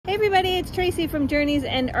everybody, it's Tracy from Journeys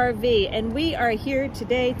and RV, and we are here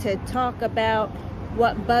today to talk about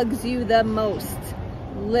what bugs you the most,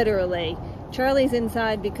 literally. Charlie's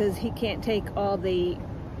inside because he can't take all the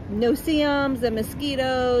no-see-ums, the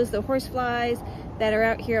mosquitoes, the horseflies that are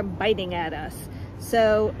out here biting at us.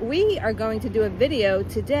 So we are going to do a video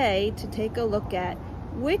today to take a look at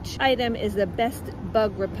which item is the best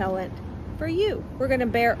bug repellent for you. We're going to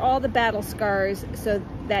bear all the battle scars so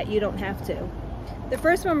that you don't have to. The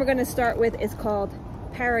first one we're going to start with is called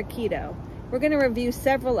Parakeeto. We're going to review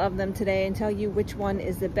several of them today and tell you which one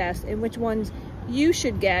is the best and which ones you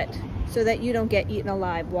should get so that you don't get eaten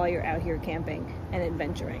alive while you're out here camping and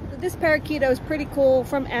adventuring. This Parakeeto is pretty cool,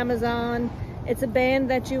 from Amazon. It's a band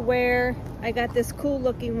that you wear. I got this cool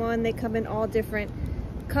looking one. They come in all different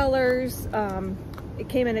colors. It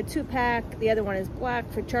came in a 2-pack. The other one is black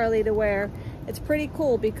for Charlie to wear. It's pretty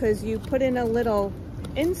cool because you put in a little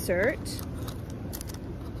insert.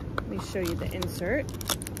 Let me show you the insert.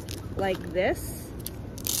 Like this.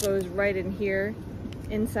 Goes right in here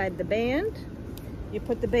inside the band. You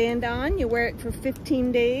put the band on, you wear it for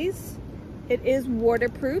 15 days. It is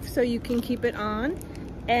waterproof, so you can keep it on.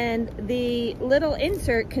 And the little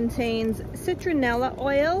insert contains citronella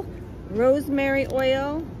oil, rosemary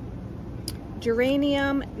oil,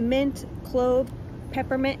 geranium, mint, clove,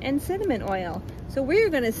 peppermint, and cinnamon oil. So we're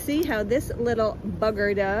gonna see how this little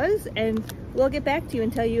bugger does, and we'll get back to you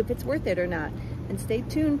and tell you if it's worth it or not. And stay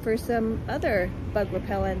tuned for some other bug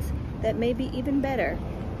repellents that may be even better.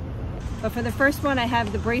 But for the first one, I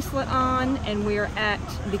have the bracelet on, and we're at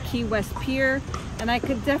the Key West Pier, and I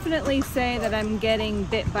could definitely say that I'm getting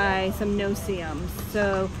bit by some no-see-ums.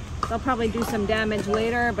 So they'll probably do some damage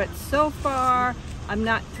later, but so far, I'm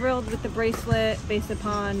not thrilled with the bracelet based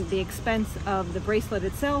upon the expense of the bracelet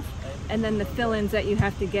itself, and then the fill-ins that you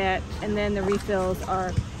have to get, and then the refills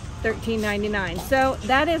are $13.99. So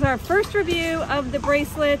that is our first review of the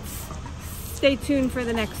bracelets. Stay tuned for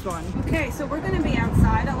the next one. Okay, so we're going to be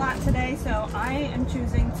outside a lot today, so I am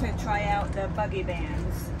choosing to try out the buggy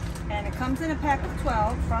bands. And it comes in a pack of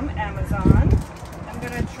 12 from Amazon. I'm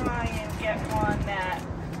going to try and get one that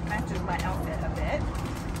matches my outfit a bit.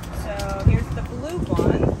 So here's the blue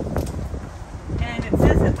one. And it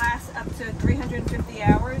says it lasts up to 350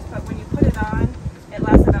 hours, but when you put it on, it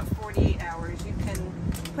lasts about 48 hours. You can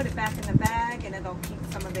put it back in the bag and it'll keep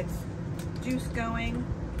some of its juice going.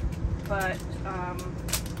 But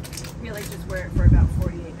really just wear it for about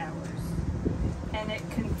 48 hours. And it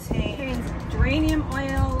contains geranium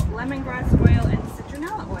oil, lemongrass oil, and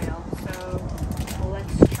citronella oil. So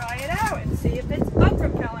let's try it out and see if it's bug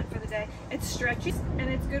repellent for the day. It's stretchy and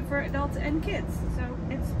it's good for adults and kids, so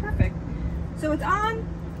it's perfect. So it's on.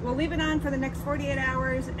 We'll leave it on for the next 48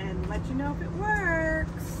 hours and let you know if it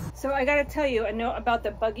works. So I gotta tell you a note about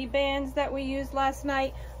the buggy bands that we used last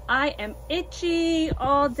night. I am itchy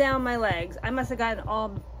all down my legs. I must have gotten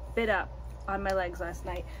all bit up on my legs last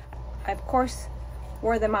night. I, of course,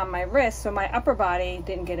 wore them on my wrist, so my upper body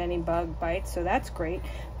didn't get any bug bites, so that's great.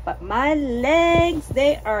 But my legs,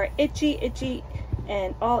 they are itchy,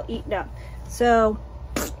 and all eaten up. So,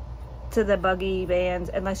 to the buggy bands,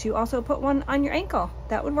 unless you also put one on your ankle.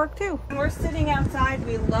 That would work too. When we're sitting outside,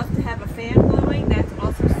 we love to have a fan blowing. That's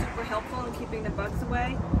also super helpful in keeping the bugs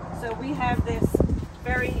away. So we have this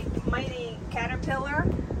very mighty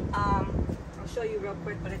Caterpillar. I'll show you real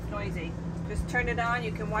quick, but it's noisy. Just turn it on,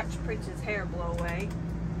 you can watch Prince's hair blow away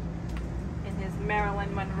in his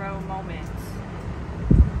Marilyn Monroe moment.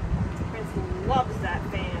 Prince loves that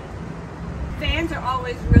fan. Fans are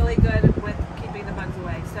always really good with keeping the bugs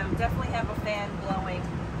away, so definitely have a fan blowing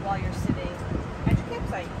while you're sitting at your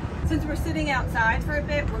campsite. Since we're sitting outside for a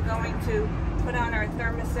bit, we're going to put on our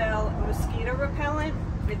Thermacell mosquito repellent.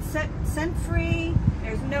 It's scent-free,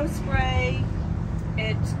 there's no spray,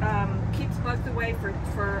 it keeps bugs away for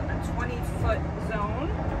a 20-foot zone,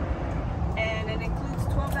 and it includes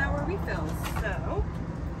 12-hour refills. So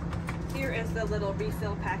here is the little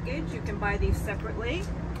refill package. You can buy these separately.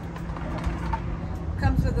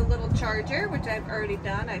 Comes with a little charger, which I've already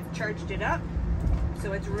done. I've charged it up,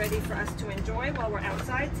 so it's ready for us to enjoy while we're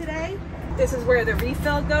outside today. This is where the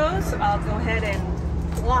refill goes, so I'll go ahead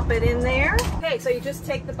and plop it in there. Okay, so you just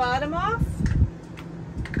take the bottom off,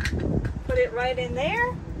 put it right in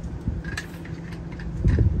there,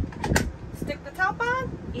 stick the top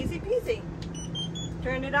on, easy peasy.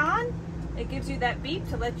 Turn it on, it gives you that beep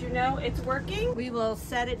to let you know it's working. We will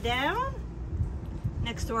set it down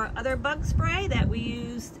next to our other bug spray that we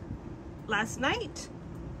used last night.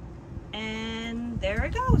 And there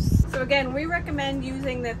it goes. So again, we recommend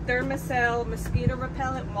using the Thermacell mosquito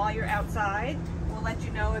repellent while you're outside. We'll let you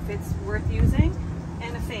know if it's worth using,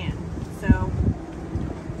 and a fan. So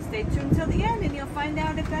Stay tuned till the end and you'll find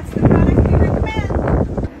out if that's the product we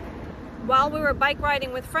recommend. While we were bike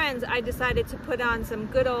riding with friends, I decided to put on some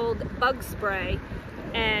good old bug spray,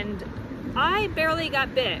 and I barely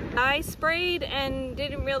got bit. I sprayed and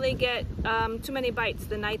didn't really get too many bites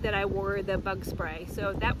the night that I wore the bug spray,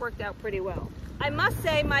 so that worked out pretty well. I must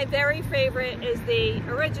say my very favorite is the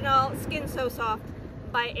original Skin So Soft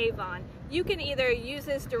by Avon. You can either use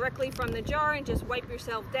this directly from the jar and just wipe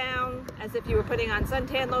yourself down as if you were putting on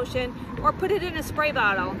suntan lotion, or put it in a spray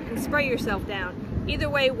bottle and spray yourself down. Either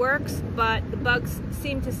way works, but the bugs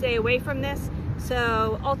seem to stay away from this,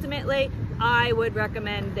 so ultimately I would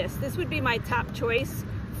recommend this. This would be my top choice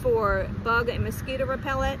for bug and mosquito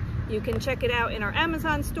repellent. You can check it out in our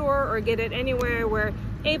Amazon store or get it anywhere where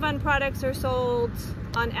Avon products are sold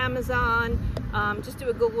on Amazon. Just do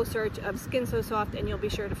a Google search of Skin So Soft and you'll be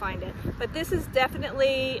sure to find it. But this is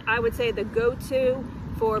definitely, I would say, the go-to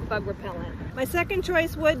for bug repellent. My second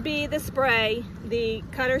choice would be the spray, the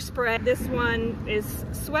Cutter spray. This one is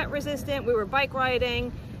sweat resistant. We were bike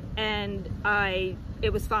riding and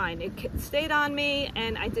it was fine. It stayed on me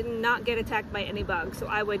and I did not get attacked by any bugs. So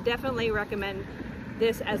I would definitely recommend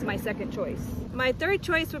this as my second choice. My third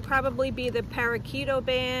choice would probably be the Parakeeto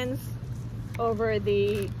bands over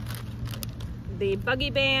the buggy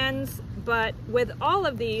bands, but with all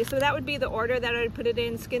of these, so that would be the order that I would put it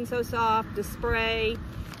in: Skin So Soft, the spray,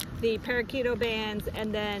 the Parakeeto bands,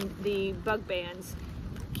 and then the bug bands.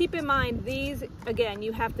 Keep in mind, these, again,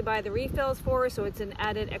 you have to buy the refills for, so it's an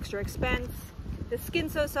added extra expense. The Skin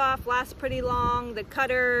So Soft lasts pretty long, the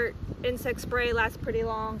Cutter insect spray lasts pretty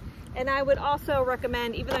long, and I would also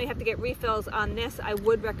recommend, even though you have to get refills on this, I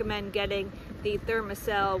would recommend getting the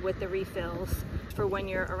Thermacell with the refills for when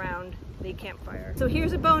you're around the campfire. So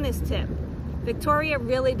here's a bonus tip. Victoria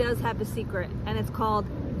really does have a secret, and it's called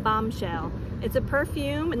Bombshell. It's a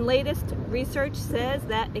perfume, and latest research says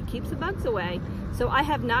that it keeps the bugs away. So I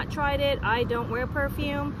have not tried it. I don't wear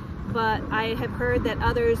perfume, but I have heard that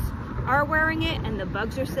others are wearing it and the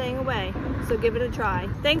bugs are staying away. So give it a try.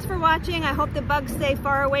 Thanks for watching. I hope the bugs stay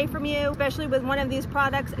far away from you, especially with one of these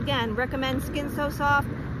products. Again, recommend Skin So Soft,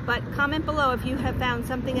 but comment below if you have found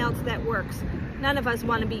something else that works. None of us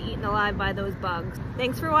want to be eaten alive by those bugs.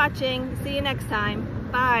 Thanks for watching. See you next time.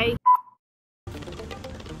 Bye.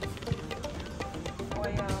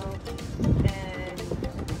 Oil and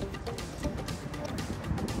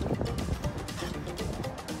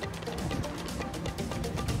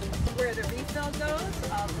where the refill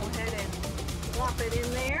goes, I'll go ahead and plop it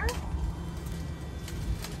in there.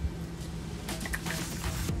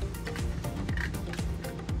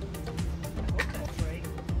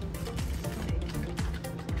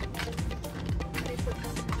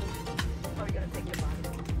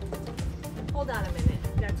 Hold on a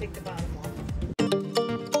minute. Now take the bottom.